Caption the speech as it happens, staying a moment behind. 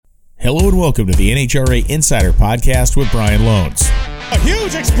Hello and welcome to the NHRA Insider Podcast with Brian Lohnes. A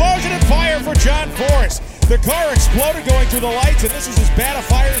huge explosion and fire for John Force. The car exploded going through the lights, and this is as bad a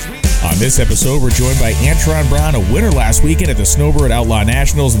fire as we... On this episode, we're joined by Antron Brown, a winner last weekend at the Snowbird Outlaw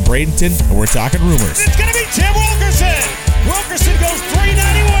Nationals in Bradenton, and we're talking rumors. It's going to be Tim Wilkerson. Wilkerson goes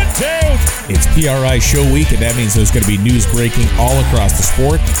 391.2. It's PRI show week, and that means there's going to be news breaking all across the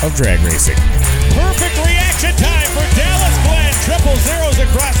sport of drag racing. Perfect reaction time for Dallas Glenn. Triple zeros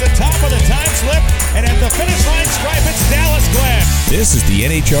across the top of the time slip, and at the finish line stripe, it's Dallas Glenn. This is the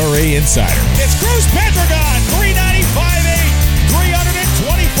NHRA Insider. It's Cruz Pedregon, 395.8,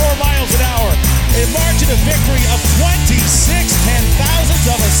 324 miles an hour. A margin of victory of 26 ten-thousandths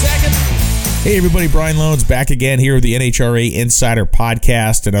of a second. Hey everybody, Brian Lohnes back again here with the NHRA Insider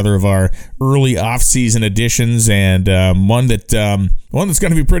Podcast, another of our early off-season editions, and one that's going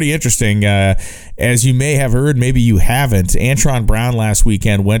to be pretty interesting. As you may have heard, maybe you haven't, Antron Brown last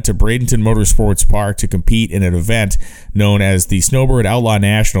weekend went to Bradenton Motorsports Park to compete in an event known as the Snowbird Outlaw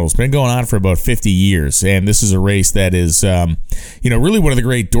Nationals. It's been going on for about 50 years, and this is a race that is, really one of the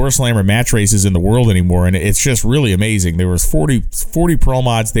great door slammer match races in the world anymore, and it's just really amazing. There was 40 pro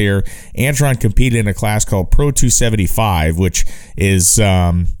mods there. Antron competed in a class called Pro 275, which is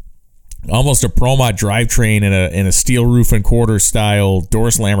almost a pro mod drivetrain in a steel roof and quarter style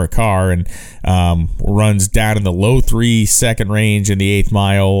door slammer car, and runs down in the low 3-second range in the 8th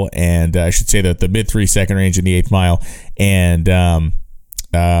mile, and I should say that the mid 3-second range in the 8th mile, and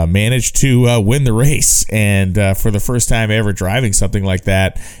managed to win the race. And for the first time ever driving something like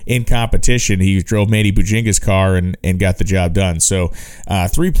that in competition, he drove Manny Buginga's car and got the job done. So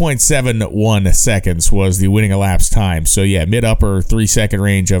 3.71 seconds was the winning elapsed time. So yeah, mid-upper 3-second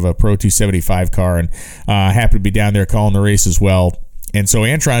range of a Pro 275 car, and happy to be down there calling the race as well. And so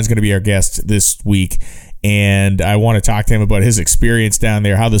Antron's going to be our guest this week, and I want to talk to him about his experience down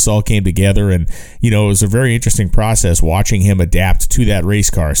there, how this all came together, and it was a very interesting process watching him adapt to that race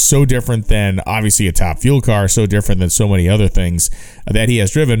car. So different than obviously a top fuel car, so different than so many other things that he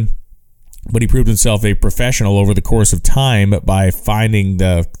has driven. But he proved himself a professional over the course of time by finding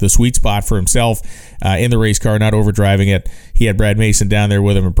the sweet spot for himself in the race car, not overdriving it. He had Brad Mason down there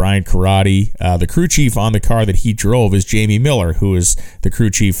with him and Brian Karate. The crew chief on the car that he drove is Jamie Miller, who is the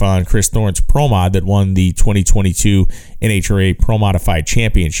crew chief on Chris Thorne's Pro Mod that won the 2022 NHRA Pro Modified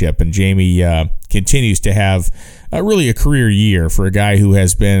Championship. And Jamie continues to have really a career year for a guy who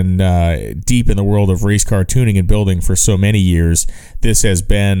has been deep in the world of race car tuning and building for so many years. This has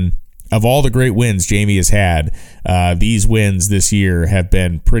been... Of all the great wins Jamie has had, these wins this year have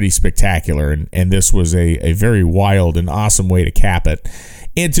been pretty spectacular, and this was a very wild and awesome way to cap it.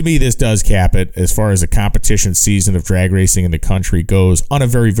 And to me, this does cap it as far as a competition season of drag racing in the country goes on a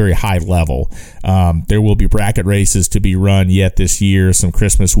very, very high level. There will be bracket races to be run yet this year. Some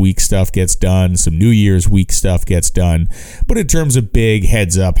Christmas week stuff gets done. Some New Year's week stuff gets done. But in terms of big,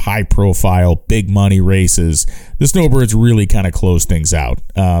 heads-up, high-profile, big-money races, the Snowbirds really kind of close things out.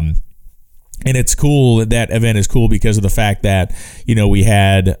 And it's cool, that event is cool because of the fact that, we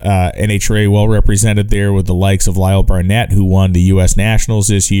had NHRA well represented there with the likes of Lyle Barnett, who won the U.S. Nationals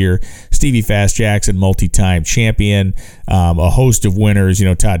this year, Stevie Fast Jackson, multi-time champion, a host of winners,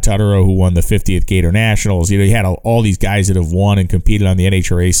 Todd Tutterow, who won the 50th Gator Nationals. You had all these guys that have won and competed on the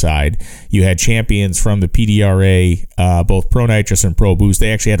NHRA side. You had champions from the PDRA, both Pro Nitrous and Pro Boost.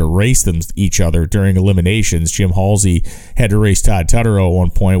 They actually had to race each other during eliminations. Jim Halsey had to race Todd Tutterow at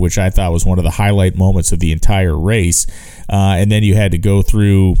one point, which I thought was one of the highlight moments of the entire race. And then you had to go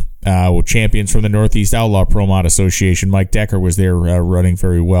through champions from the Northeast Outlaw Pro Mod Association. Mike Decker was there running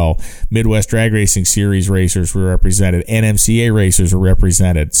very well. Midwest Drag Racing Series racers were represented. NMCA racers were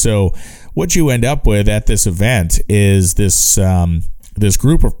represented. So what you end up with at this event is this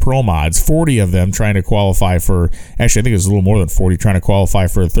group of pro mods, 40 of them trying to qualify for, actually I think it was a little more than 40, trying to qualify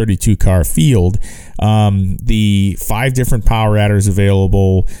for a 32-car field. The 5 different power adders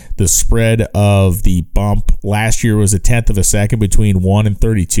available, the spread of the bump last year was 1/10 of a second between 1 and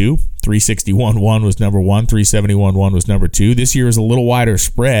 32. 361.1 was number 1, 371.1 was number 2. This year is a little wider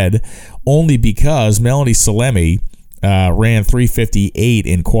spread only because Melanie Salemi ran 358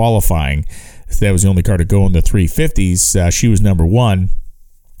 in qualifying. So that was the only car to go in the 350s. She was number 1.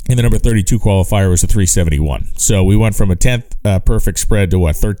 And the number 32 qualifier was a 371. So we went from a 10th perfect spread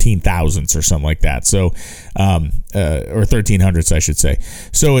to 13 thousandths or something like that. So, or 1300ths, I should say.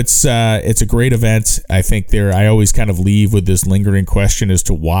 So it's a great event. I think I always kind of leave with this lingering question as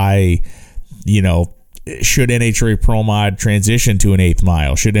to why, should NHRA Pro Mod transition to an 8th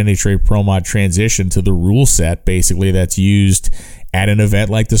mile? Should NHRA Pro Mod transition to the rule set, basically, that's used at an event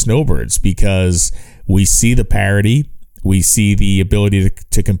like the Snowbirds? Because we see the parity. We see the ability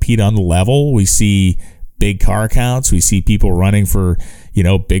to compete on the level. We see big car counts. We see people running for,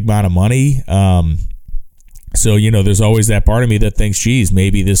 big amount of money. So, there's always that part of me that thinks, geez,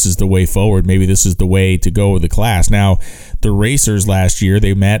 maybe this is the way forward. Maybe this is the way to go with the class. Now, the racers last year,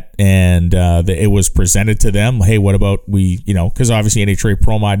 they met and it was presented to them. Hey, what about because obviously NHRA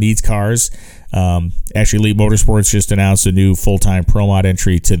Pro Mod needs cars. Actually, Elite Motorsports just announced a new full-time Pro Mod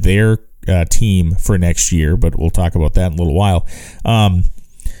entry to their team for next year, but we'll talk about that in a little while.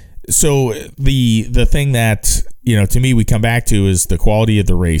 So the thing that, to me we come back to is the quality of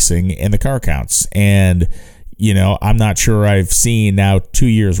the racing and the car counts. And, I'm not sure I've seen now 2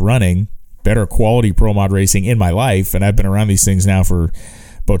 years running better quality Pro Mod racing in my life. And I've been around these things now for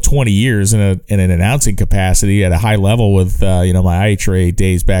about 20 years in an announcing capacity at a high level with, my NHRA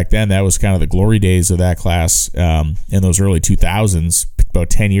days back then. That was kind of the glory days of that class in those early 2000s, about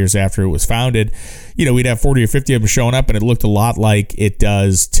 10 years after it was founded. We'd have 40 or 50 of them showing up, and it looked a lot like it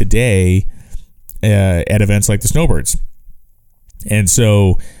does today at events like the Snowbirds. And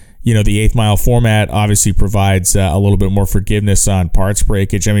so, the 8th mile format obviously provides a little bit more forgiveness on parts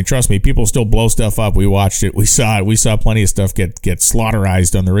breakage. I mean, trust me, people still blow stuff up. We watched it. We saw it. We saw plenty of stuff get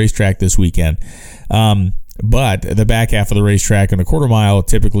slaughterized on the racetrack this weekend. But the back half of the racetrack and the quarter mile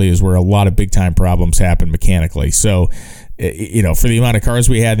typically is where a lot of big time problems happen mechanically. So, for the amount of cars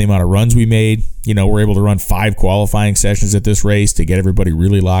we had, the amount of runs we made, we're able to run 5 qualifying sessions at this race to get everybody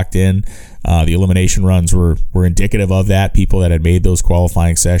really locked in. The elimination runs were indicative of that, people that had made those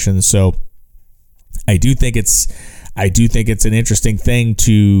qualifying sessions. So I do think it's an interesting thing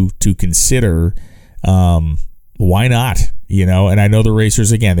to consider. Why not? And I know the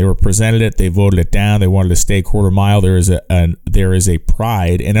racers, again, they were presented it, they voted it down, they wanted to stay quarter mile. There is a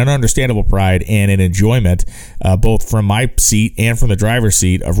pride, and an understandable pride, and an enjoyment, both from my seat and from the driver's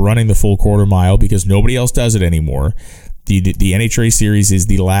seat, of running the full quarter mile, because nobody else does it anymore. The NHRA series is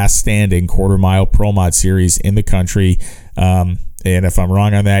the last standing quarter mile Pro Mod series in the country. And if I'm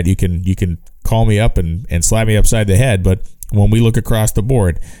wrong on that, you can call me up and slap me upside the head. But when we look across the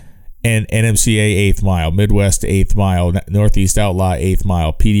board, and NMCA 8th mile, Midwest 8th mile, Northeast Outlaw 8th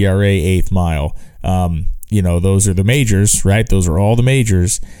mile, PDRA 8th mile, those are the majors, right? Those are all the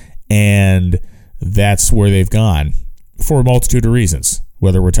majors, and that's where they've gone for a multitude of reasons.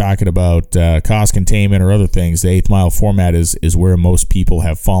 Whether we're talking about cost containment or other things, the 8th mile format is where most people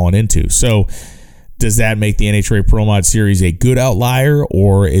have fallen into. So does that make the NHRA Pro Mod Series a good outlier,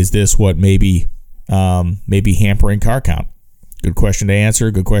 or is this what maybe hampering car count? Good question to answer,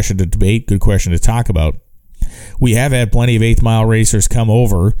 good question to debate, good question to talk about. We have had plenty of 8th mile racers come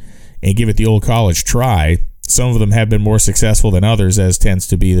over and give it the old college try. Some of them have been more successful than others, as tends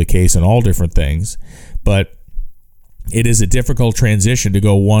to be the case in all different things. But it is a difficult transition to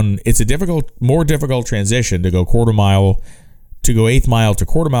go more difficult transition to go quarter mile, to go 8th mile to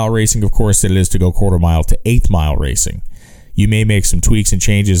quarter mile racing, of course, than it is to go quarter mile to 8th mile racing. You may make some tweaks and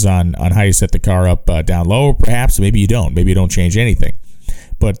changes on how you set the car up down low, perhaps. Maybe you don't. Maybe you don't change anything.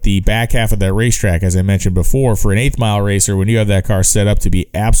 But the back half of that racetrack, as I mentioned before, for an 8th mile racer, when you have that car set up to be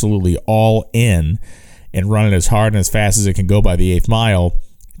absolutely all in and running as hard and as fast as it can go by the 8th mile,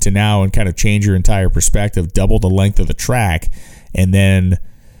 to now and kind of change your entire perspective, double the length of the track, and then,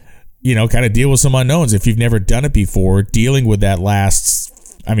 kind of deal with some unknowns. If you've never done it before, dealing with that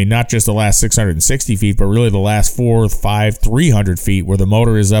not just the last 660 feet, but really the last 300 feet, where the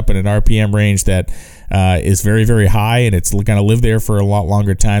motor is up in an RPM range that is very, very high, and it's going to live there for a lot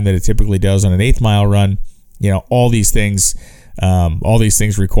longer time than it typically does on an 8th mile run. All these things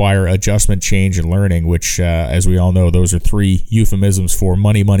require adjustment, change, and learning, which, as we all know, those are 3 euphemisms for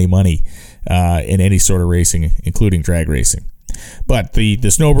money, money, money in any sort of racing, including drag racing. But the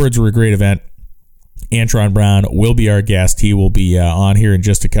Snowbirds were a great event. Antron Brown will be our guest. He will be on here in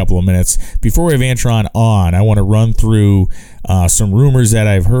just a couple of minutes. Before we have Antron on, I want to run through some rumors that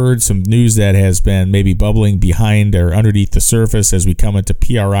I've heard, some news that has been maybe bubbling behind or underneath the surface as we come into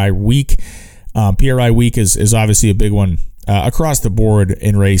PRI week. PRI week is obviously a big one across the board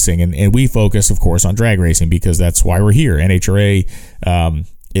in racing, and we focus, of course, on drag racing because that's why we're here. NHRA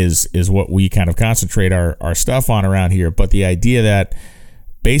is what we kind of concentrate our stuff on around here. But the idea that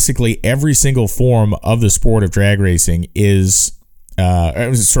basically every single form of the sport of drag racing of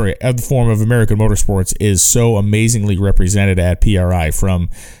the form of American motorsports is so amazingly represented at PRI, from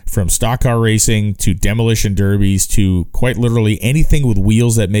stock car racing to demolition derbies to quite literally anything with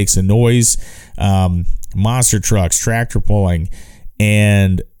wheels that makes a noise, monster trucks, tractor pulling,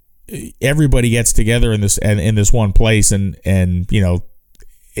 and everybody gets together in this one place, and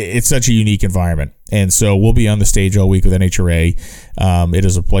it's such a unique environment. And so we'll be on the stage all week with NHRA. It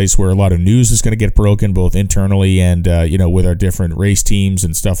is a place where a lot of news is going to get broken, both internally and, with our different race teams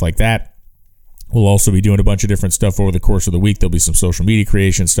and stuff like that. We'll also be doing a bunch of different stuff over the course of the week. There'll be some social media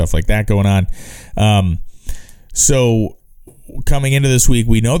creation, stuff like that going on. So coming into this week,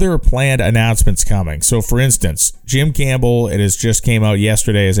 we know there are planned announcements coming. So, for instance, Jim Campbell, it has just came out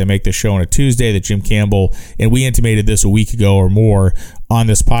yesterday as I make this show on a Tuesday that Jim Campbell, and we intimated this a week ago or more on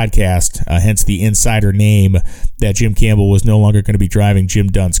this podcast, hence the insider name, that Jim Campbell was no longer going to be driving Jim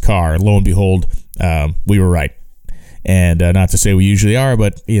Dunn's car. Lo and behold, we were right. And not to say we usually are,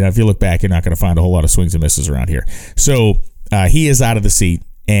 but if you look back, you're not going to find a whole lot of swings and misses around here. So he is out of the seat.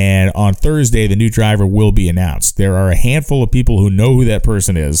 And on Thursday, the new driver will be announced. There are a handful of people who know who that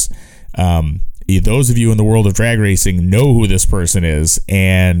person is. Those of you in the world of drag racing know who this person is.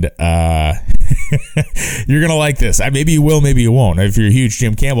 And you're going to like this. Maybe you will, maybe you won't. If you're a huge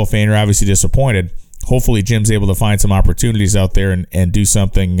Jim Campbell fan, you're obviously disappointed. Hopefully, Jim's able to find some opportunities out there and do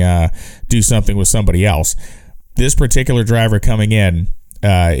something with somebody else. This particular driver coming in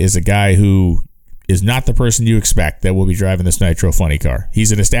is a guy who is not the person you expect that will be driving this Nitro funny car.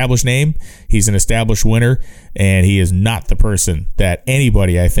 He's an established name, he's an established winner, and he is not the person that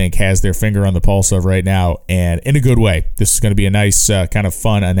anybody, I think, has their finger on the pulse of right now, and in a good way. This is going to be a nice kind of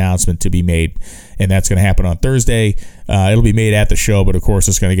fun announcement to be made, and that's going to happen on Thursday. It'll be made at the show, but of course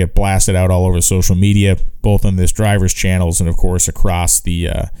it's going to get blasted out all over social media, both on this driver's channels and of course across the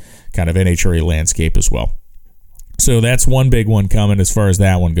kind of NHRA landscape as well. So that's one big one coming as far as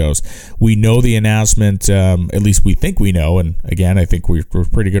that one goes. We know the announcement, at least we think we know, and again, I think we're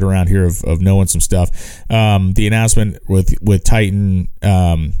pretty good around here of knowing some stuff. The announcement with Titan,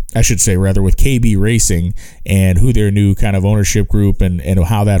 I should say rather with KB Racing and who their new kind of ownership group and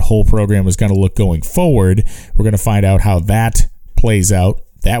how that whole program is going to look going forward. We're going to find out how that plays out.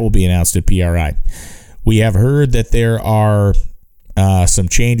 That will be announced at PRI. We have heard that there are some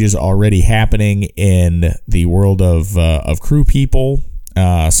changes already happening in the world of crew people,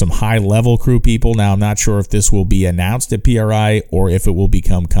 some high-level crew people. Now, I'm not sure if this will be announced at PRI or if it will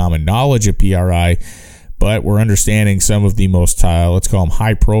become common knowledge at PRI, but we're understanding some of the most, let's call them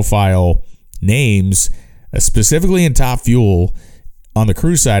high-profile names, specifically in Top Fuel, on the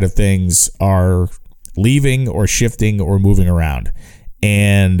crew side of things, are leaving or shifting or moving around.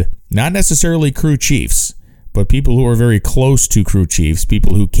 And not necessarily crew chiefs, but people who are very close to crew chiefs,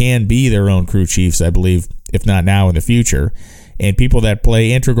 people who can be their own crew chiefs, I believe, if not now, in the future, and people that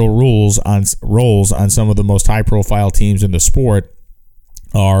play integral roles on some of the most high-profile teams in the sport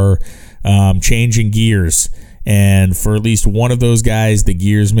are changing gears. And for at least one of those guys, the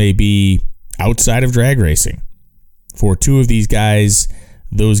gears may be outside of drag racing. For two of these guys,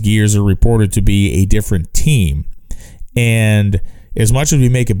 those gears are reported to be a different team. And as much as we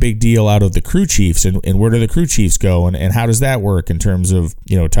make a big deal out of the crew chiefs and where do the crew chiefs go and how does that work in terms of,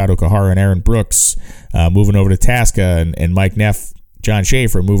 Tato Kahara and Aaron Brooks moving over to Tasca and Mike Neff, John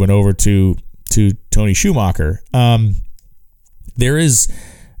Schaefer moving over to Tony Schumacher. There is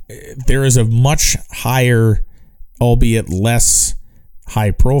a much higher, albeit less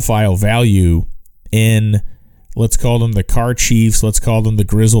high profile value in, let's call them the car chiefs, let's call them the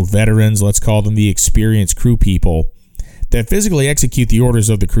grizzled veterans, let's call them the experienced crew people that physically execute the orders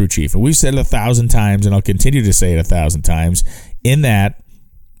of the crew chief. And we've said it 1,000 times, and I'll continue to say it 1,000 times, in that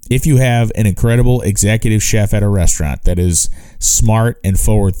if you have an incredible executive chef at a restaurant that is smart and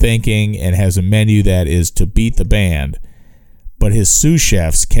forward-thinking and has a menu that is to beat the band, but his sous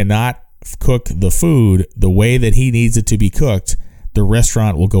chefs cannot cook the food the way that he needs it to be cooked, the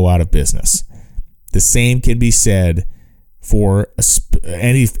restaurant will go out of business. The same can be said for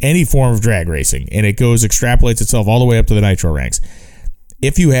any form of drag racing, and it extrapolates itself all the way up to the nitro ranks.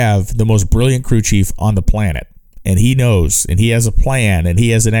 If you have the most brilliant crew chief on the planet, and he knows, and he has a plan, and he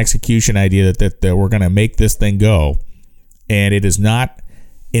has an execution idea that we're going to make this thing go, and it is not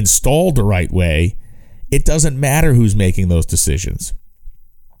installed the right way, it doesn't matter who's making those decisions.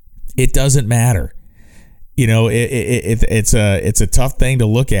 It doesn't matter. It's a tough thing to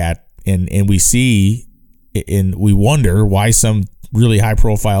look at, and we see. And we wonder why some really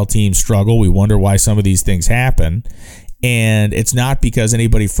high-profile teams struggle. We wonder why some of these things happen. And it's not because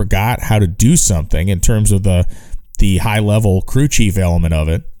anybody forgot how to do something in terms of the high-level crew chief element of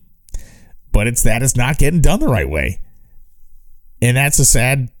it, but it's that it's not getting done the right way. And that's a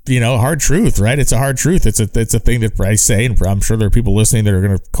sad, hard truth, right? It's a hard truth. It's a thing that I say, and I'm sure there are people listening that are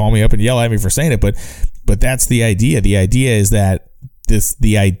going to call me up and yell at me for saying it, but that's the idea. The idea is that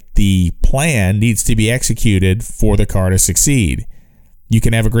the plan needs to be executed for the car to succeed. You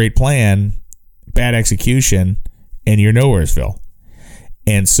can have a great plan, bad execution, and you're Nowheresville.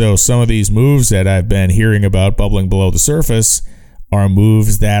 And so some of these moves that I've been hearing about bubbling below the surface are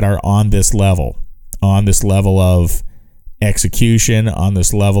moves that are on this level of execution, on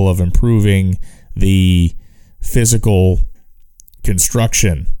this level of improving the physical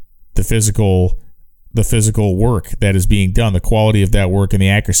construction, the physical work that is being done, the quality of that work and the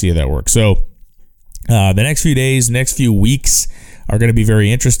accuracy of that work. So the next few days, next few weeks are going to be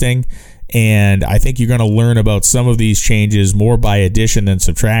very interesting. And I think you're going to learn about some of these changes more by addition than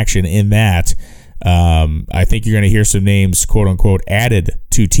subtraction, in that I think you're going to hear some names, quote unquote, added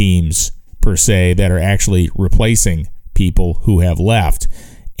to teams per se, that are actually replacing people who have left.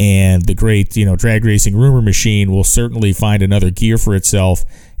 And the great, drag racing rumor machine will certainly find another gear for itself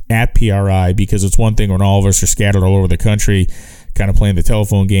at PRI, because it's one thing when all of us are scattered all over the country, kind of playing the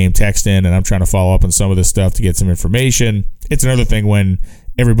telephone game, texting, and I'm trying to follow up on some of this stuff to get some information. It's another thing when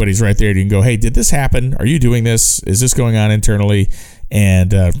everybody's right there. You can go, hey, did this happen? Are you doing this? Is this going on internally?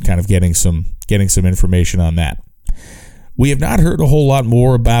 And kind of getting some information on that. We have not heard a whole lot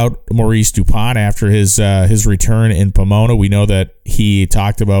more about Maurice Dupont after his return in Pomona. We know that he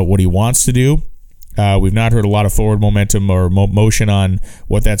talked about what he wants to do. We've not heard a lot of forward momentum or motion on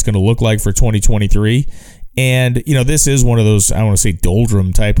what that's going to look like for 2023. And, this is one of those, I don't want to say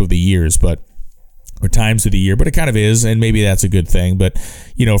doldrum type of the years, or times of the year, but it kind of is, and maybe that's a good thing. But,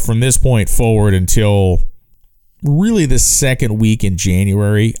 from this point forward until really the second week in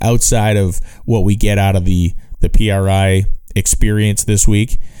January, outside of what we get out of the PRI experience this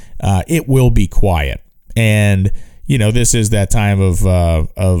week, it will be quiet. And, this is that time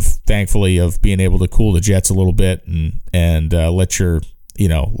of thankfully of being able to cool the jets a little bit and let your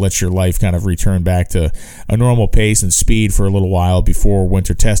life kind of return back to a normal pace and speed for a little while before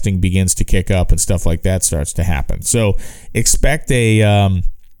winter testing begins to kick up and stuff like that starts to happen. So expect a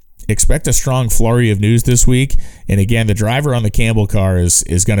strong flurry of news this week. And again, the driver on the Campbell car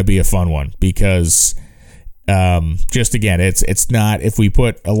is going to be a fun one, because just again, it's not, if we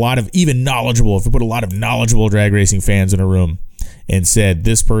put a lot of knowledgeable drag racing fans in a room and said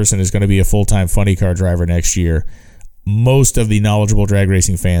this person is going to be a full-time funny car driver next year, most of the knowledgeable drag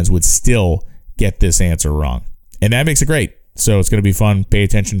racing fans would still get this answer wrong. And that makes it great. So it's going to be fun. Pay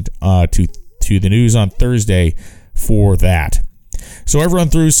attention to the news on Thursday for that. So I've run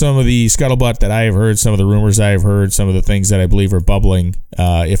through some of the scuttlebutt that I have heard, some of the rumors I have heard, some of the things that I believe are bubbling,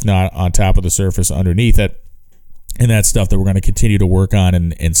 if not on top of the surface, underneath it. And that's stuff that we're going to continue to work on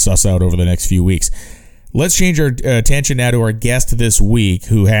and suss out over the next few weeks. Let's change our attention now to our guest this week,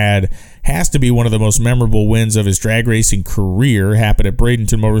 who has to be one of the most memorable wins of his drag racing career. Happened at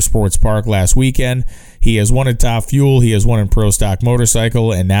Bradenton Motorsports Park last weekend. He has won in Top Fuel, he has won in Pro Stock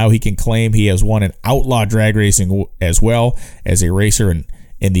Motorcycle, and now he can claim he has won in Outlaw Drag Racing as well as a racer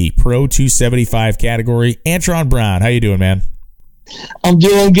in the Pro 275 category. Antron Brown, how you doing, man? I'm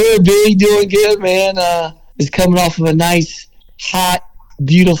doing good, B. Doing good, man. It's coming off of a nice, hot,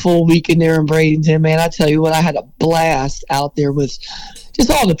 beautiful weekend there in Bradenton, man. I tell you what, I had a blast out there with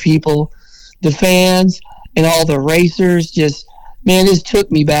just all the people, the fans, and all the racers. Just, man, this took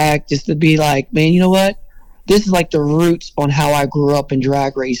me back just to be like, man, you know what? This is like the roots on how I grew up in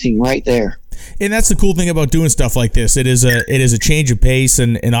drag racing right there. And that's the cool thing about doing stuff like this. It is a change of pace,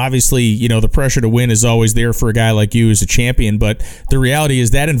 and obviously, the pressure to win is always there for a guy like you as a champion. But the reality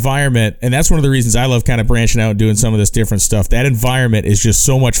is that environment, and that's one of the reasons I love kind of branching out and doing some of this different stuff. That environment is just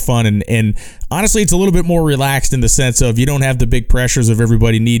so much fun, and honestly, it's a little bit more relaxed in the sense of you don't have the big pressures of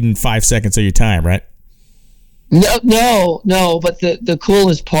everybody needing 5 seconds of your time, right? No. But the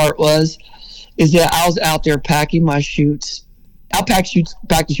coolest part is that I was out there packing my chutes. I packed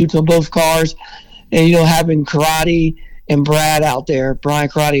the chutes on both cars, and having Karate and Brad out there, Brian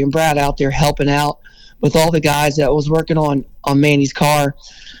Karate and Brad out there helping out with all the guys that was working on Manny's car,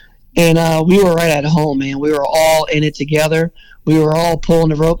 and we were right at home, man. We were all in it together. We were all pulling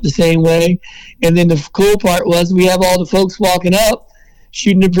the rope the same way, and then the cool part was we have all the folks walking up,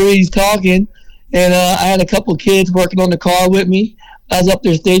 shooting the breeze, talking, and I had a couple kids working on the car with me. I was up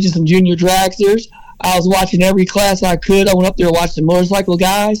there staging some junior dragsters. I was watching every class I could. I went up there and watched the motorcycle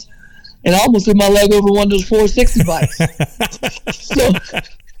guys, and I almost threw my leg over one of those 460 bikes.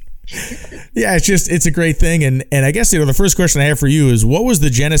 Yeah, it's a great thing. And I guess, the first question I have for you is, what was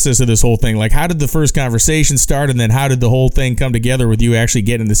the genesis of this whole thing? Like, how did the first conversation start, and then how did the whole thing come together with you actually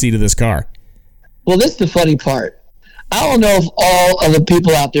getting in the seat of this car? Well, this is the funny part. I don't know if all of the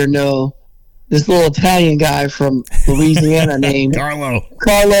people out there know this little Italian guy from Louisiana named Carlo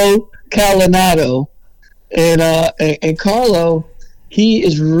Calinato. And Carlo, he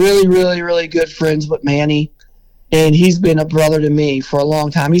is really, really, really good friends with Manny. and he's been a brother to me for a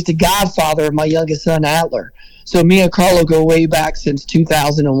long time. He's the godfather of my youngest son, Adler. So me and Carlo go way back since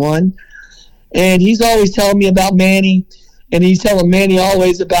 2001. And he's always telling me about Manny, and he's telling Manny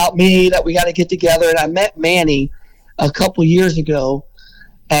always about me, that we got to get together. And I met Manny a couple years ago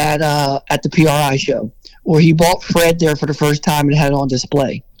at the PRI show, where he bought Fred there for the first time and had it on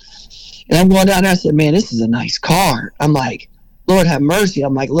display. And I'm going down there, I said, man, this is a nice car. I'm like, Lord have mercy.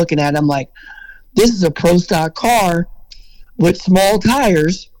 I'm like looking at it, I'm like, this is a pro stock car with small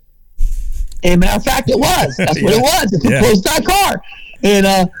tires. And matter of fact, it was. That's what it was. It's a pro stock car. And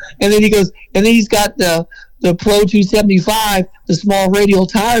then he goes, and then he's got the Pro 275, the small radial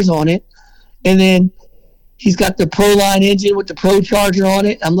tires on it. And then he's got the Pro Line engine with the Pro Charger on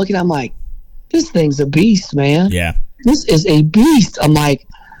it. I'm looking, I'm like, this thing's a beast, man. Yeah. This is a beast. I'm like,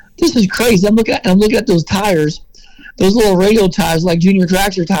 this is crazy. I'm looking at those tires, those little radial tires, like junior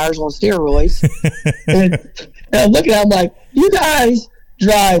tractor tires on steroids. and I'm looking at them like, you guys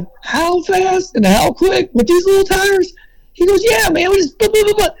drive how fast and how quick with these little tires? He goes, yeah, man, we just blah, blah,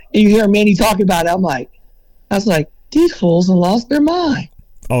 blah, blah. And you hear Manny talking about it. I was like, these fools have lost their mind.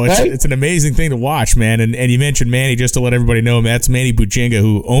 Oh, it's an amazing thing to watch, man. And you mentioned Manny, just to let everybody know, that's Manny Buginga,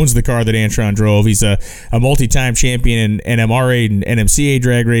 who owns the car that Antron drove. He's a multi-time champion in NMRA and NMCA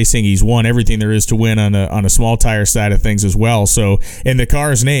drag racing. He's won everything there is to win on a small tire side of things as well. So, and the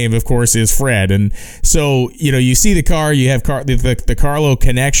car's name, of course, is Fred. And so, you see the car, you have the Carlo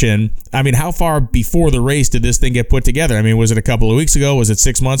connection. I mean, how far before the race did this thing get put together? I mean, was it a couple of weeks ago? Was it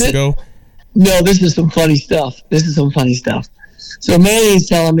 6 months ago? No, this is some funny stuff. So Manny's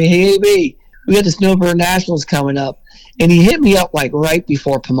telling me, hey, AB, we got the Snowbird Nationals coming up. And he hit me up like right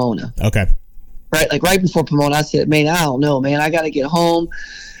before Pomona. Okay. Right before Pomona. I said, man, I don't know, man. I got to get home.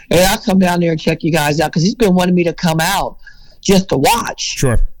 And I'll come down there and check you guys out, because he's been wanting me to come out just to watch.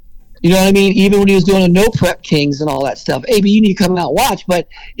 Sure. You know what I mean? Even when he was doing the No Prep Kings and all that stuff. AB, you need to come out and watch. But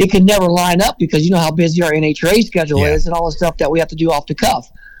it can never line up, because you know how busy our NHRA schedule is and all the stuff that we have to do off the cuff.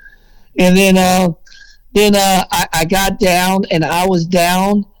 And then I got down, and I was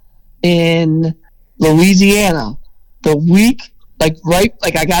down in Louisiana the week, I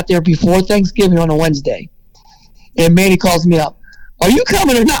got there before Thanksgiving on a Wednesday. And Manny calls me up, are you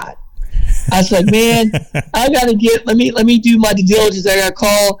coming or not? I was like, man, I got to let me do my due diligence. I got to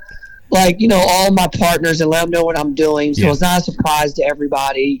call, all my partners and let them know what I'm doing. So it's not a surprise to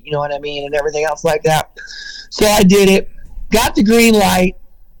everybody, you know what I mean, and everything else like that. So I did it, got the green light,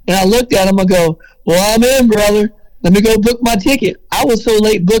 and I looked at him, I go, well, I'm in, brother. Let me go book my ticket. I was so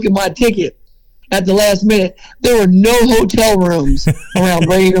late booking my ticket at the last minute. There were no hotel rooms around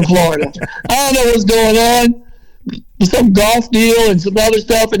Bradenton, Florida. I don't know what's going on. Some golf deal and some other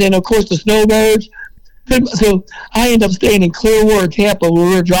stuff, and then, of course, the snowbirds. So I ended up staying in Clearwater, Tampa, where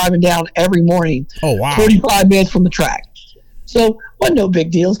we were driving down every morning. Oh, wow. 45 minutes from the track. So wasn't no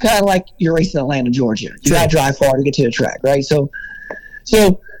big deal. It's kind of like you're racing in Atlanta, Georgia. You got to drive far to get to the track, right? So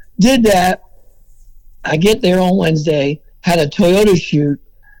did that. I get there on Wednesday, had a Toyota shoot,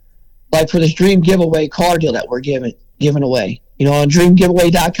 for this Dream Giveaway car deal that we're giving away. On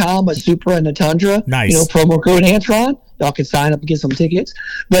dreamgiveaway.com, a Supra and a Tundra. Nice. Promo code Antron. Y'all can sign up and get some tickets.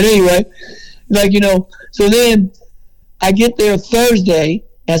 But anyway, so then I get there Thursday,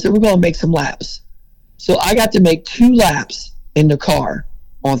 and I said, we're going to make some laps. So I got to make 2 laps in the car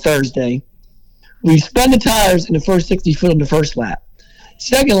on Thursday. We spun the tires in the first 60 foot on the first lap.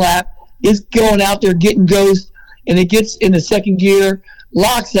 Second lap, it's going out there getting ghost, and it gets in the second gear,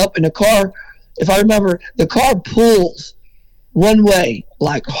 locks up, and the car, if I remember, the car pulls one way,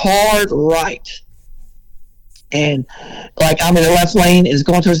 hard right. And I'm in the left lane, and it's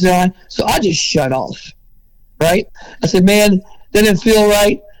going towards the line, so I just shut off, right? I said, man, that didn't feel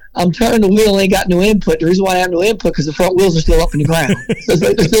right. I'm turning the wheel, ain't got no input. The reason why I have no input, because the front wheels are still up in the ground. So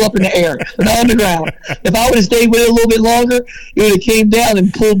they're still up in the air. They're not on the ground. If I would have stayed with it a little bit longer, it would have came down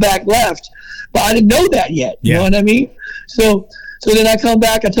and pulled back left. But I didn't know that yet. You know what I mean? So then I come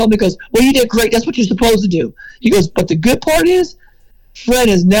back, I tell him, he goes, well, you did great. That's what you're supposed to do. He goes, but the good part is, Fred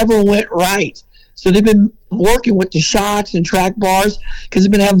has never went right. So they've been working with the shocks and track bars, because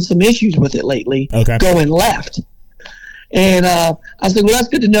they've been having some issues with it lately, going left. And I said, well, that's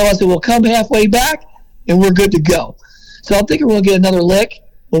good to know. I said, we'll come halfway back, and we're good to go. So I'm thinking we're going to get another lick.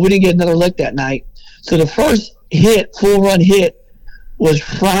 Well, we didn't get another lick that night. So the first full run hit, was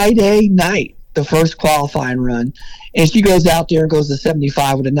Friday night, the first qualifying run. And she goes out there and goes to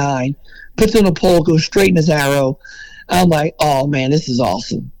 75 with a 9, puts on a pole, goes straight in his arrow. I'm like, oh, man, this is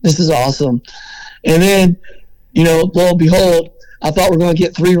awesome. And then, lo and behold, I thought we were going to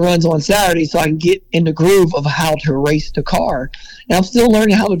get 3 runs on Saturday so I can get in the groove of how to race the car. And I'm still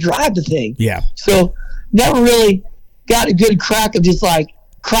learning how to drive the thing. Yeah. So never really got a good crack of just like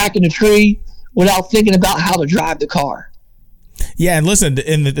cracking a tree without thinking about how to drive the car. Yeah, and listen,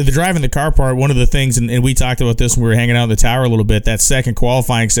 in the driving the car part, one of the things, and we talked about this when we were hanging out in the tower a little bit, that second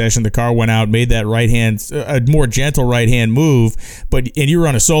qualifying session, the car went out, made that a more gentle right-hand move, and you were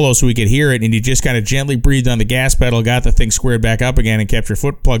on a solo so we could hear it, and you just kind of gently breathed on the gas pedal, got the thing squared back up again, and kept your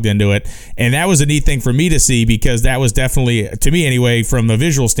foot plugged into it. And that was a neat thing for me to see, because that was definitely, to me anyway, from a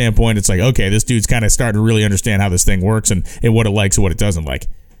visual standpoint, it's like, okay, this dude's kind of starting to really understand how this thing works and what it likes and what it doesn't like.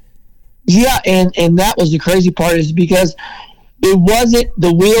 Yeah, and that was the crazy part, is because it wasn't,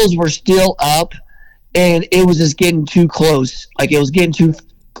 the wheels were still up and it was just getting too close. Like it was getting too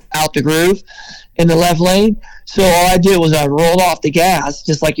out the groove in the left lane. So all I did was I rolled off the gas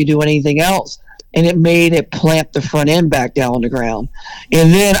just like you do anything else. And it made it plant the front end back down on the ground.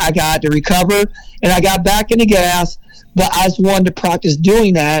 And then I got to recover and I got back in the gas, but I just wanted to practice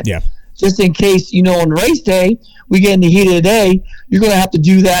doing that. Yeah. Just in case, on race day, we get in the heat of the day, you're going to have to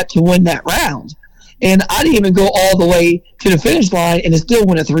do that to win that round. And I didn't even go all the way to the finish line, and it still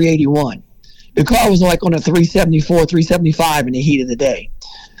went at 381. The car was like on a 374, 375 in the heat of the day.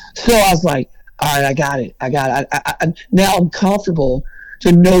 So I was like, all right, I got it. Now I'm comfortable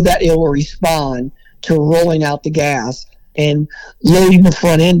to know that it will respond to rolling out the gas and loading the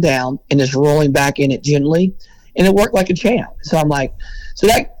front end down and just rolling back in it gently. And it worked like a champ. So I'm like, so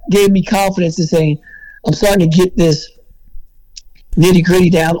that gave me confidence in saying, I'm starting to get this nitty gritty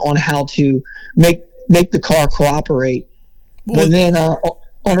down on how to make the car cooperate. But then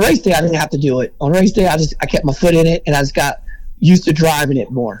on race day, I didn't have to do it. On race day, I kept my foot in it, and I just got used to driving it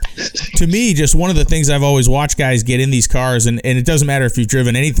more. To me, just one of the things I've always watched guys get in these cars, and it doesn't matter if you've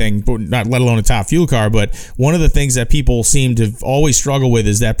driven anything, not let alone a top fuel car, but one of the things that people seem to always struggle with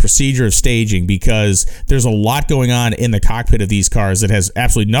is that procedure of staging, because there's a lot going on in the cockpit of these cars that has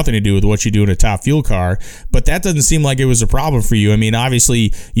absolutely nothing to do with what you do in a top fuel car, but that doesn't seem like it was a problem for you. I mean,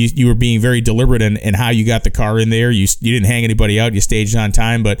 obviously, you were being very deliberate in how you got the car in there. You didn't hang anybody out. You staged on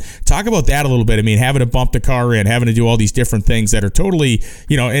time, but talk about that a little bit. I mean, having to bump the car in, having to do all these different things that are totally,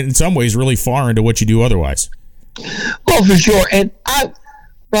 in some ways really foreign to what you do otherwise. Well, for sure. And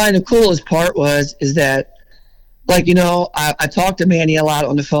Brian, the coolest part is that, like, I talked to Manny a lot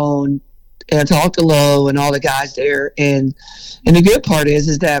on the phone, and I talked to Lo and all the guys there. And the good part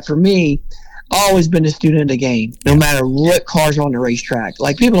is that for me, I've always been a student of the game, no matter what cars are on the racetrack.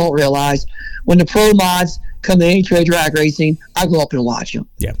 Like, people don't realize when the pro mods come to NHRA drag racing, I go up and watch them.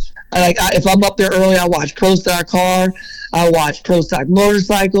 Yeah. If I'm up there early, I watch Pro Stock Car, I watch Pro Stock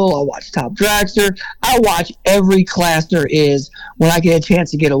Motorcycle, I watch Top Dragster. I watch every class there is when I get a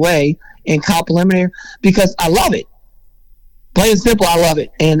chance to get away and complimentary, because I love it. Plain and simple, I love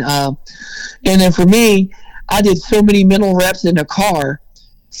it. And then for me, I did so many mental reps in the car,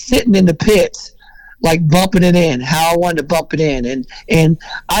 sitting in the pits, like bumping it in, how I wanted to bump it in. And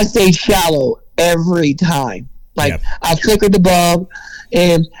I stayed shallow every time. Like, I flickered the bulb,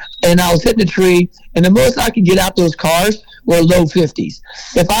 and I was hitting the tree, and the most I could get out those cars were low 50s.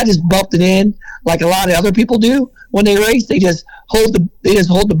 If I just bumped it in like a lot of other people do when they race, they just hold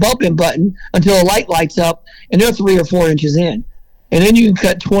the bump in button until the light lights up, and they're 3 or 4 inches in. And then you can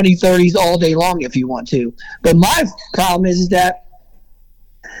cut 20, 30s all day long if you want to. But my problem is that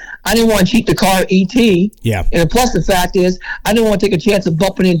I didn't want to cheat the car ET. Yeah. And plus the fact is, I didn't want to take a chance of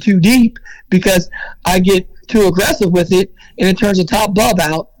bumping in too deep, because I get too aggressive with it and it turns the top bulb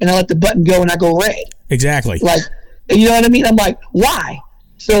out, and I let the button go and I go red. Exactly. Like, you know what I mean? I'm like, why?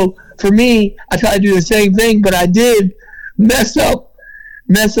 So for me, I try to do the same thing, but I did mess up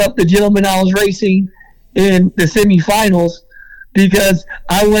the gentleman I was racing in the semifinals, because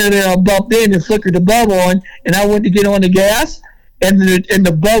I went in there and bumped in and flickered the bulb on, and I went to get on the gas, and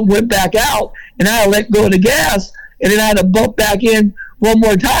the bulb went back out, and I had to let go of the gas, and then I had to bump back in one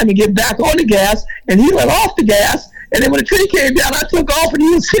more time and get back on the gas, and he let off the gas, and then when the tree came down, I took off, and he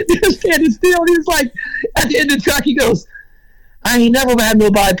was sitting there standing still, and he was like, at the end of the track, he goes, I ain't never had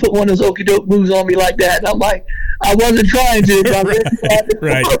nobody put one of those okey doke moves on me like that. And I'm like, I wasn't trying to.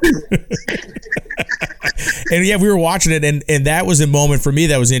 Right. And yeah, we were watching it, and that was a moment for me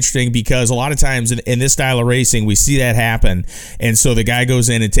that was interesting, because a lot of times in this style of racing, we see that happen. And so the guy goes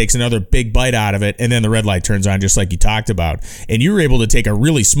in and takes another big bite out of it, and then the red light turns on, just like you talked about. And you were able to take a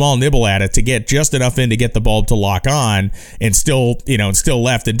really small nibble at it to get just enough in to get the bulb to lock on, and still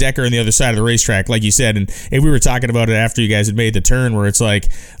left. And Decker on the other side of the racetrack, like you said, and we were talking about it after you guys had made the turn, where it's like,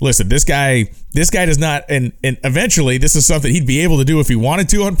 listen, this guy does not, and eventually this is something he'd be able to do if he wanted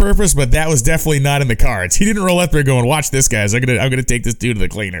to on purpose, but that was definitely not in the cards. He didn't roll up there going, watch this, guys. I'm gonna take this dude to the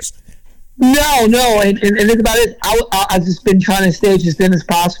cleaners. No, and think about it. I've just been trying to stay as thin as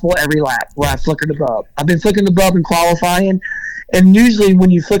possible every lap where I flicker the bulb. I've been flickering the bulb in qualifying, and usually when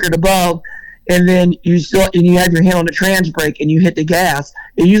you flicker the bulb and then you have your hand on the trans brake and you hit the gas,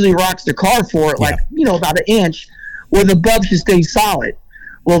 it usually rocks the car forward like about an inch, where the bulb should stay solid.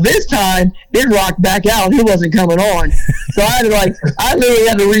 Well, this time it rocked back out. It wasn't coming on, so I literally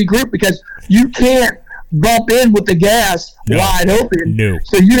had to regroup because you can't bump in with the gas wide open. No.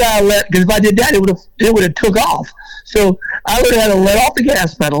 So you gotta because if I did that, it would have took off. So I would have had to let off the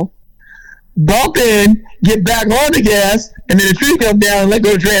gas pedal, bump in, get back on the gas, and then the tree come down and let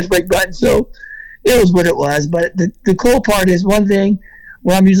go of the trans brake button. So it was what it was. But the cool part is one thing,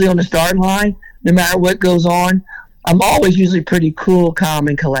 when I'm usually on the starting line, no matter what goes on, I'm always usually pretty cool, calm,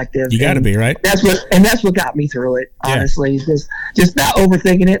 and collective. You got to be, right? That's what got me through it. Honestly, just not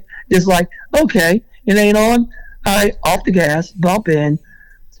overthinking it. Just like, okay, it ain't on. All right, off the gas, bump in,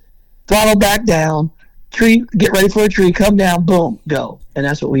 throttle back down, tree, get ready for a tree, come down, boom, go, and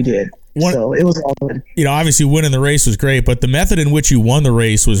that's what we did. So it was all good. Obviously winning the race was great, but the method in which you won the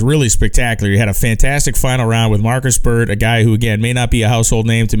race was really spectacular. You had a fantastic final round with Marcus Burt, a guy who, again, may not be a household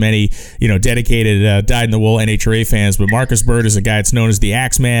name to many, dedicated, dyed-in-the-wool NHRA fans, but Marcus Burt is a guy that's known as the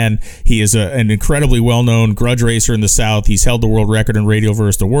Axeman. He is an incredibly well-known grudge racer in the South. He's held the world record in Radial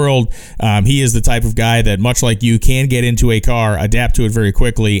versus the World. He is the type of guy that, much like you, can get into a car, adapt to it very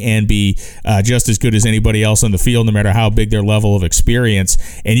quickly, and be just as good as anybody else on the field, no matter how big their level of experience.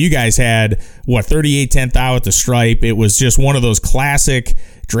 And you guys had 38 10th thou at the stripe. It was just one of those classic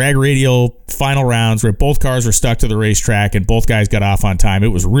drag radial final rounds where both cars were stuck to the racetrack and both guys got off on time. It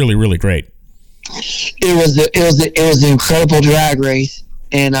was really, really great. It was an incredible drag race,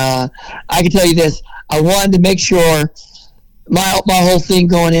 and I can tell you this: I wanted to make sure my whole thing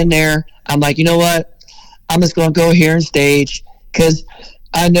going in there. I'm like, you know what? I'm just going to go here and stage because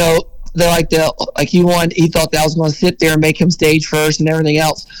I know. He thought that I was going to sit there and make him stage first and everything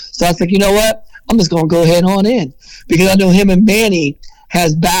else. So I was like, you know what? I'm just going to go ahead on in because I know him and Manny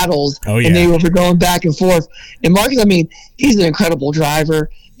has battles and they were going back and forth. And Marcus, he's an incredible driver,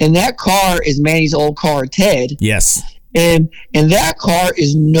 and that car is Manny's old car, Ted. Yes. And that car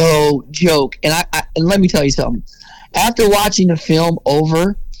is no joke. And and let me tell you something. After watching the film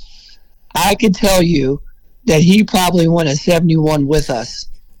over, I could tell you that he probably won a 71 with us.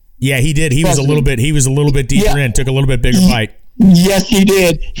 Yeah, he did. He was a little bit deeper in, took a little bit bigger bite. Yes, he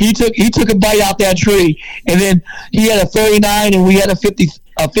did. He took a bite out that tree, and then he had a 39 and we had a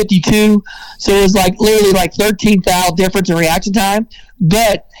 52. So it was literally 13 thou difference in reaction time.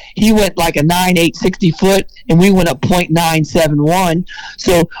 But he went like a 9.8 60 foot, and we went a 0.971.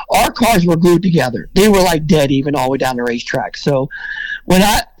 So our cars were glued together. They were dead even all the way down the racetrack. So when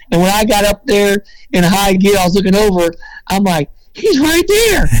I got up there in high gear, I was looking over. I'm like, he's right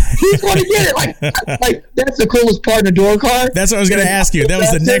there. He's going to get it. That's the coolest part of the door car. That's what I was going to ask you. That was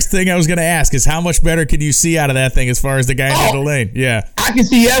the next thing I was going to ask is how much better can you see out of that thing as far as the guy in the lane? Yeah. I can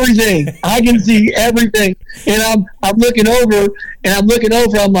see everything. And I'm looking over. I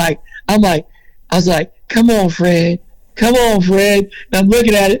was like, come on, Fred. And I'm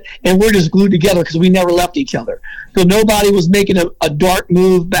looking at it, and we're just glued together because we never left each other. So nobody was making a dart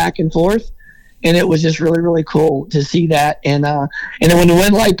move back and forth. And it was just really, really cool to see that. And then when the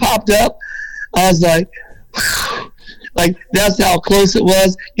wind light popped up, I was like, that's how close it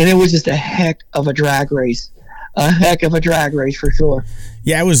was. And it was just a heck of a drag race. For sure.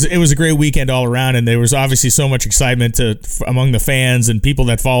 Yeah, it was a great weekend all around, and there was obviously so much excitement among the fans and people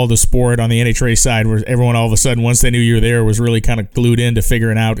that follow the sport on the NHRA side, where everyone all of a sudden, once they knew you were there, was really kind of glued in to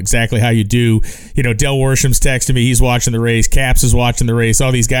figuring out exactly how you do. Del Worsham's texting me, he's watching the race, Caps is watching the race,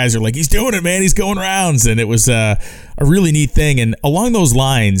 all these guys are like, he's doing it, man, he's going rounds, and it was a really neat thing. And along those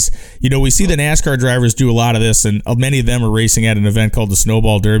lines, we see the NASCAR drivers do a lot of this, and many of them are racing at an event called the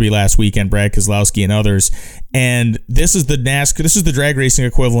Snowball Derby last weekend, Brad Keselowski and others, and this is the drag racing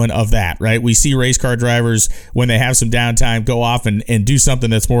equivalent of that, right? We see race car drivers, when they have some downtime, go off and do something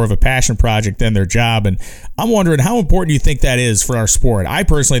that's more of a passion project than their job. And I'm wondering, how important do you think that is for our sport? I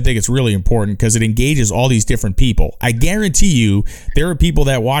personally think it's really important because it engages all these different people. I guarantee you there are people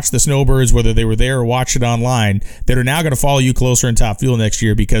that watch the Snowbirds, whether they were there or watched it online, that are now going to follow you closer in Top Fuel next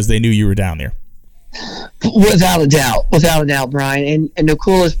year because they knew you were down there. Without a doubt, Brian. And the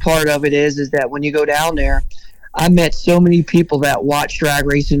coolest part of it is that when you go down there, I met so many people that watch drag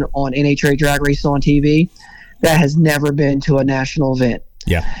racing on NHRA drag racing on TV that has never been to a national event.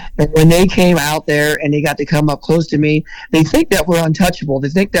 Yeah. And when they came out there and they got to come up close to me, they think that we're untouchable. They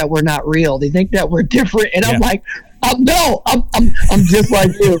think that we're not real. They think that we're different. And I'm like, I'm just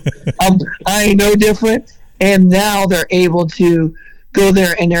like you. I ain't no different. And now they're able to go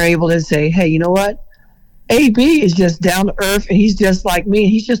there and they're able to say, hey, you know what? AB is just down to earth, and he's just like me,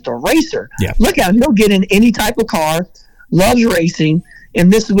 and he's just a racer. Yeah. Look at him. He'll get in any type of car, loves racing,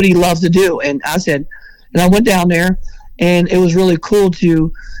 and this is what he loves to do. And I said, and I went down there, and it was really cool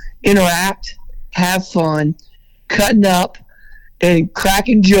to interact, have fun, cutting up, and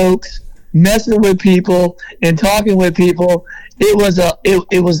cracking jokes, messing with people, and talking with people. It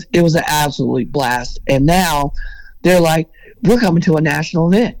was an absolute blast. And now they're like, we're coming to a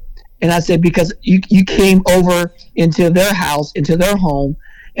national event. And I said, because you came over into their house, into their home,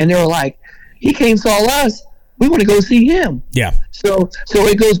 and they were like, he came, saw us, we want to go see him. Yeah. So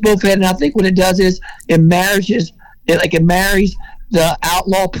it goes both ways. And I think what it does is it marries the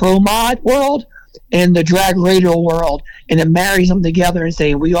outlaw pro mod world and the drag radial world, and it marries them together and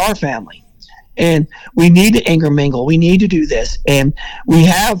saying, we are family. And we need to intermingle. We need to do this. And we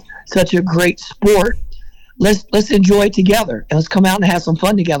have such a great sport. Let's enjoy it together, and let's come out and have some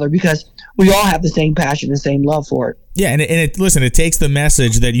fun together, because we all have the same passion and same love for it. Yeah, and it takes the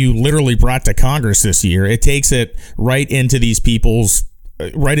message that you literally brought to Congress this year. It takes it right into these people's,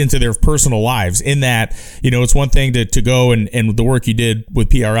 right into their personal lives, in that, it's one thing to go and the work you did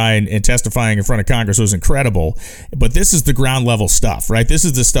with PRI and testifying in front of Congress was incredible, but this is the ground level stuff, right? This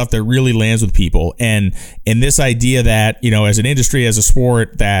is the stuff that really lands with people, and this idea that, as an industry, as a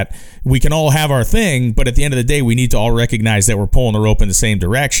sport, that we can all have our thing, but at the end of the day, we need to all recognize that we're pulling the rope in the same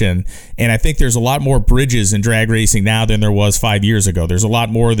direction. And I think there's a lot more bridges in drag racing now than there was 5 years ago. There's a lot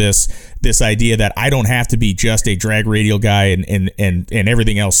more of this idea that I don't have to be just a drag radial guy and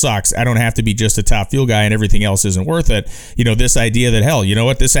everything else sucks. I don't have to be just a top fuel guy and everything else isn't worth it. This idea that, hell, you know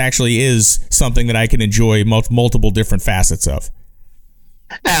what, this actually is something that I can enjoy multiple different facets of.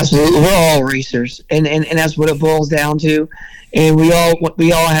 Absolutely. We're all racers, and that's what it boils down to. And we all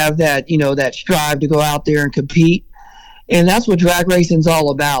have that, that strive to go out there and compete. And that's what drag racing is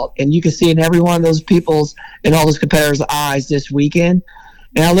all about. And you can see in every one of those people's and all those competitors' eyes this weekend.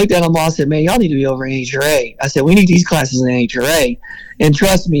 And I looked at them all and said, man, y'all need to be over in NHRA. I said, we need these classes in NHRA. And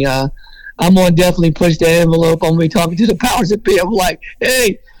trust me, I'm going to definitely push the envelope. I'm going to be talking to the powers that be. I'm like,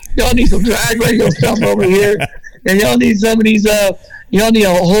 hey, y'all need some drag radio stuff over here. And y'all need some of these, y'all need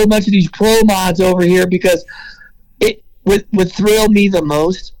a whole bunch of these pro mods over here, because what thrilled me the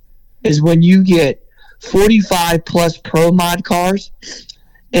most is when you get 45 plus pro mod cars,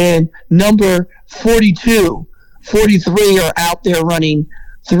 and number 42, 43 are out there running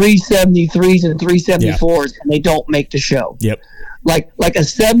 373s and 374s, and they don't make the show. Yep. Like a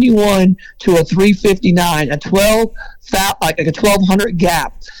 71 to a 359, like a 1200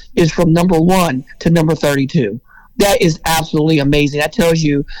 gap is from number 1 to number 32. That is absolutely amazing. That tells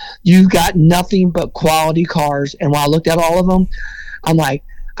you you've got nothing but quality cars. And when I looked at all of them, I'm like,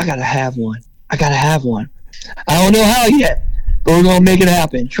 I got to have one. I don't know how yet, but we're going to make it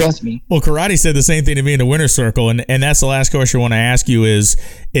happen. Trust me. Well, Karate said the same thing to me in the winner's circle. And that's the last question I want to ask you is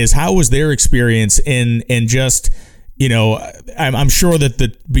how was their experience in just, I'm sure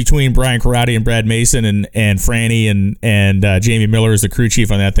that between Brian Karate and Brad Mason and Franny and Jamie Miller as the crew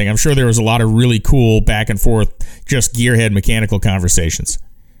chief on that thing, I'm sure there was a lot of really cool back and forth, just gearhead mechanical conversations.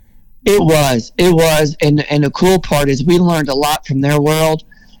 It was. And the cool part is we learned a lot from their world,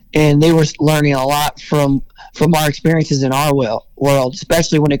 and they were learning a lot from our experiences in our world,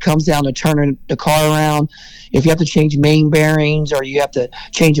 especially when it comes down to turning the car around. If you have to change main bearings, or you have to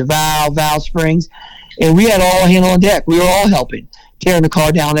change a valve springs. And we had all hand on deck. We were all helping, tearing the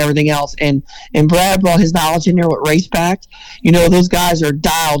car down and everything else. And Brad brought his knowledge in there with Race Pack. Those guys are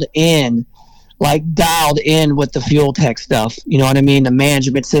dialed in with the fuel tech stuff. You know what I mean? The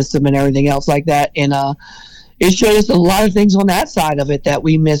management system and everything else like that. And it showed us a lot of things on that side of it that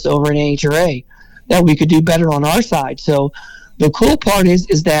we missed over in NHRA that we could do better on our side. So the cool part is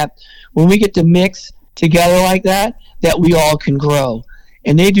that when we get to mix together like that we all can grow.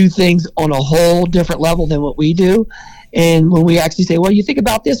 And they do things on a whole different level than what we do. And when we actually say, well, you think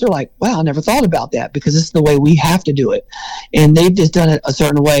about this, they're like, wow, I never thought about that, because this is the way we have to do it. And they've just done it a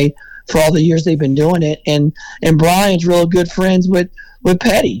certain way for all the years they've been doing it. And Brian's real good friends with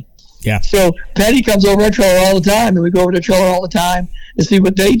Petty. Yeah. So Petty comes over our trailer all the time, and we go over to the trailer all the time and see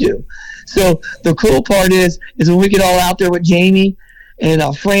what they do. So the cool part is when we get all out there with Jamie and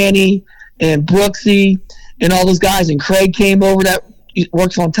Franny and Brooksy and all those guys, and Craig came over that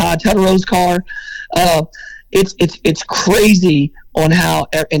works on Todd Tetero's car. It's crazy on how,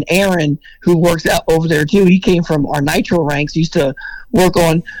 and Aaron, who works out over there too, he came from our nitro ranks, used to work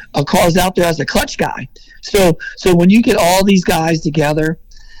on cars out there as a clutch guy. So when you get all these guys together,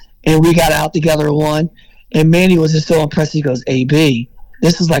 and we got out together one, and Manny was just so impressed. He goes, AB,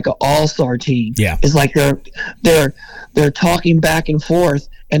 this is like an all-star team. Yeah. It's like they're talking back and forth,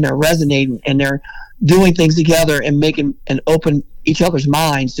 and they're resonating, and they're doing things together and making and open each other's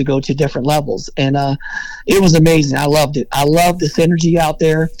minds to go to different levels. And it was amazing. I loved it. I loved the synergy out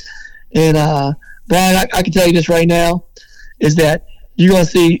there. And Brian, I can tell you this right now, is that you're gonna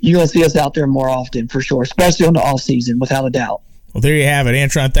see us out there more often for sure, especially on the off season, without a doubt. Well, there you have it.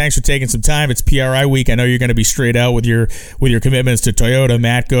 Antron, thanks for taking some time. It's PRI week. I know you're going to be straight out with your commitments to Toyota,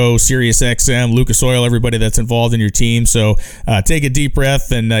 Matco, SiriusXM, Lucas Oil, everybody that's involved in your team. So take a deep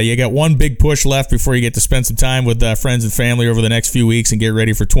breath, and you got one big push left before you get to spend some time with friends and family over the next few weeks and get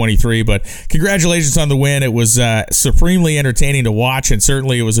ready for 23. But congratulations on the win. It was supremely entertaining to watch, and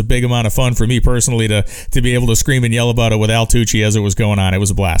certainly it was a big amount of fun for me personally to be able to scream and yell about it with Al Tucci as it was going on. It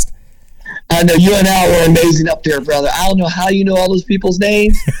was a blast. I know you and Al were amazing up there, brother. I don't know how you know all those people's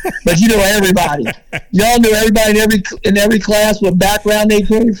names, but you know everybody. Y'all knew everybody in every class, what background they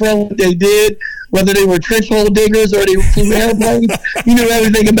came from, what they did, whether they were trench hole diggers or they flew airplanes. You knew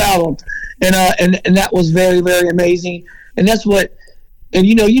everything about them, and that was very, very amazing. And that's what, and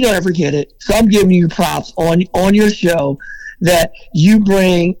you don't forget it. So I'm giving you props on your show that you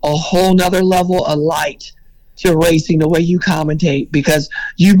bring a whole nother level of light to racing, the way you commentate, because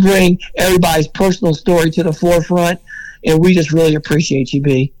you bring everybody's personal story to the forefront, and we just really appreciate you,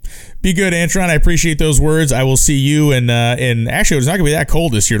 B. Be good, Antron. I appreciate those words. I will see you in actually, it's not going to be that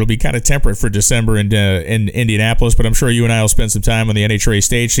cold this year. It'll be kind of temperate for December in Indianapolis, but I'm sure you and I will spend some time on the NHRA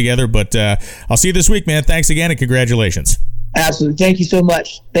stage together. But I'll see you this week, man. Thanks again, and congratulations. Absolutely. Thank you so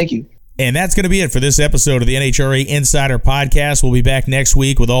much. Thank you. And that's going to be it for this episode of the NHRA Insider Podcast. We'll be back next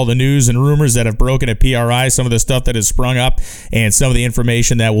week with all the news and rumors that have broken at PRI, some of the stuff that has sprung up, and some of the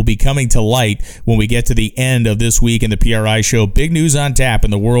information that will be coming to light when we get to the end of this week in the PRI show. Big news on tap in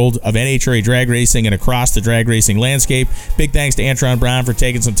the world of NHRA drag racing and across the drag racing landscape. Big thanks to Antron Brown for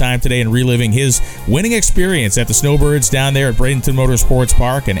taking some time today and reliving his winning experience at the Snowbirds down there at Bradenton Motorsports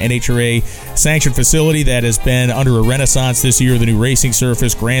Park, an NHRA-sanctioned facility that has been under a renaissance this year. The new racing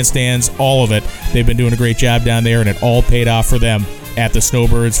surface, grandstands, all of it. They've been doing a great job down there, and it all paid off for them at the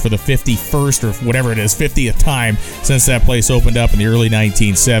Snowbirds for the 51st or whatever it is, 50th time since that place opened up in the early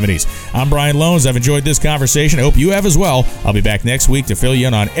 1970s. I'm Brian Lohnes. I've enjoyed this conversation. I hope you have as well. I'll be back next week to fill you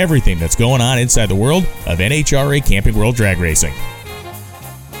in on everything that's going on inside the world of NHRA Camping World Drag Racing.